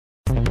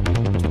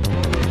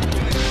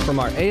From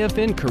our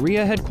AFN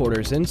Korea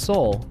headquarters in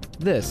Seoul,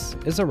 this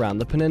is Around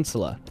the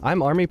Peninsula.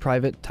 I'm Army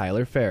Private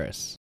Tyler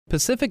Ferris.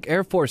 Pacific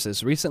Air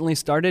Forces recently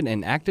started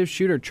an active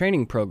shooter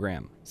training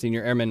program.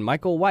 Senior Airman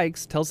Michael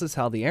Wykes tells us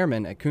how the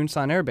airmen at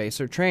Kunsan Air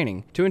Base are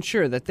training to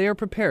ensure that they are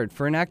prepared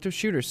for an active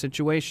shooter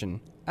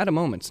situation at a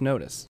moment's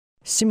notice.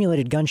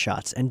 Simulated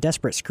gunshots and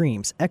desperate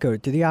screams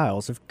echoed through the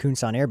aisles of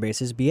Kunsan Air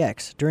Base's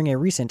BX during a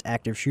recent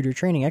active shooter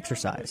training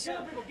exercise.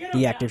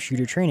 The active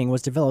shooter training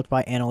was developed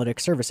by Analytic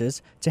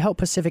Services to help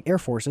Pacific Air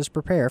Forces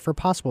prepare for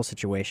possible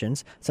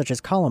situations such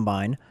as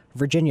Columbine,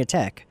 Virginia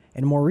Tech,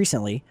 and more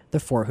recently, the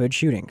Fort Hood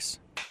shootings.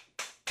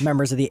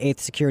 Members of the 8th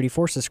Security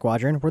Forces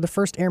Squadron were the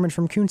first airmen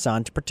from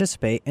Kunsan to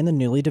participate in the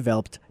newly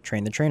developed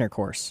Train the Trainer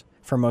course.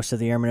 For most of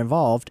the airmen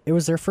involved, it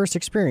was their first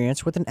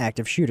experience with an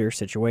active shooter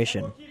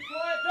situation.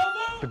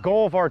 The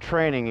goal of our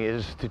training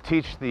is to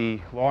teach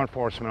the law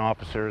enforcement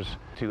officers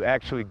to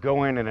actually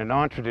go in a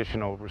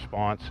non-traditional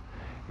response,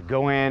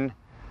 go in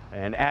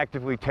and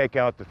actively take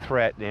out the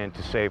threat and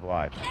to save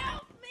lives.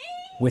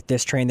 With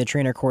this Train the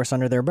Trainer course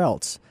under their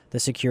belts, the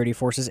Security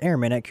Forces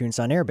airmen at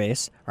Kunsan Air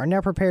Base are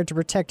now prepared to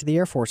protect the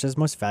Air Force's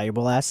most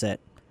valuable asset,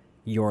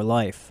 your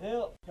life.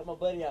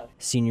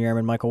 Senior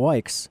Airman Michael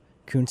Wykes,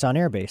 Kunsan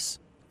Air Base,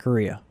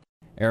 Korea.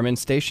 Airmen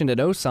stationed at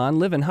Osan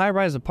live in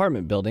high-rise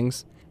apartment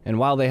buildings, and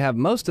while they have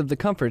most of the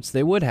comforts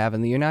they would have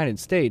in the United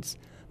States,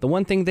 the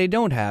one thing they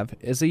don't have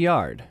is a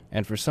yard.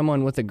 And for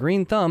someone with a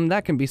green thumb,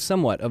 that can be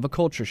somewhat of a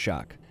culture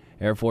shock.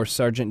 Air Force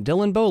Sergeant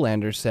Dylan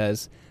Bolander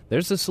says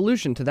there's a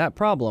solution to that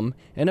problem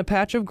in a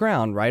patch of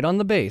ground right on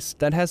the base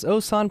that has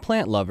Osan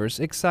plant lovers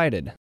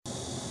excited.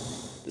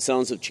 The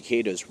sounds of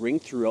cicadas ring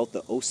throughout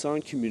the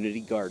Osan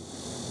Community Garden.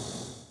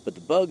 But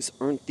the bugs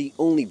aren't the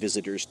only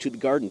visitors to the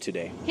garden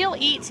today. He'll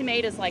eat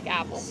tomatoes like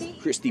apples.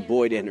 Christy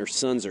Boyd and her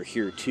sons are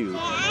here too.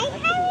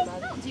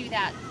 Don't do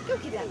that. Go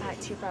give that back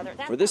to your brother.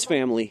 For this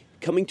family,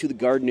 coming to the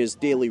garden is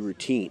daily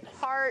routine.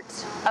 Part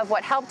of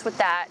what helped with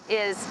that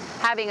is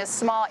having a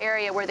small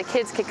area where the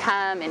kids could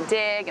come and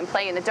dig and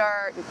play in the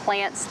dirt and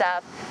plant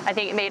stuff. I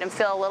think it made them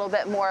feel a little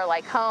bit more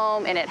like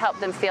home, and it helped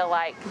them feel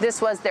like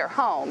this was their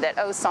home, that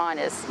Osan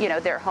is,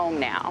 their home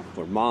now.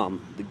 For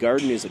Mom, the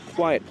garden is a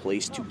quiet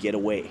place to get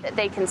away.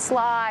 They can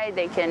slide,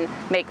 they can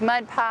make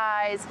mud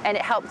pies, and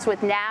it helps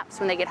with naps.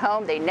 When they get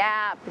home, they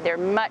nap. They're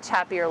much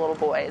happier little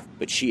boys.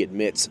 But she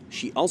admits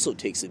she also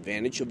takes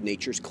advantage of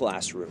nature's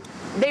classroom.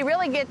 They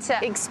really get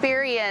to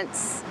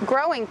experience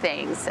growing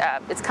things.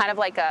 It's kind of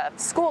like a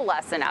school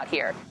lesson out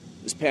here.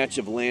 This patch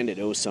of land at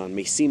Osan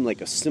may seem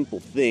like a simple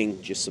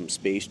thing, just some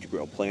space to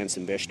grow plants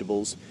and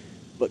vegetables,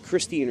 but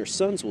Christy and her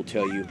sons will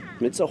tell you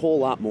it's a whole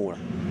lot more.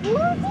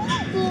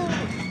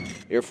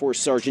 Air Force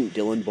Sergeant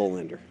Dylan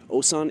Bolander,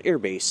 Osan Air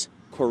Base,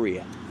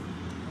 Korea.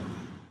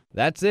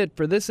 That's it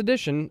for this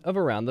edition of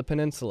Around the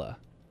Peninsula.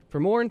 For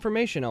more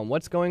information on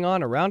what's going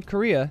on around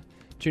Korea,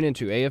 tune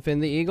into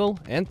AFN The Eagle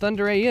and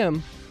Thunder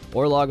AM,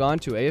 or log on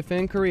to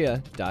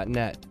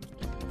afnkorea.net.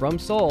 From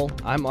Seoul,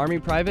 I'm Army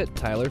Private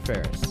Tyler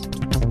Ferris.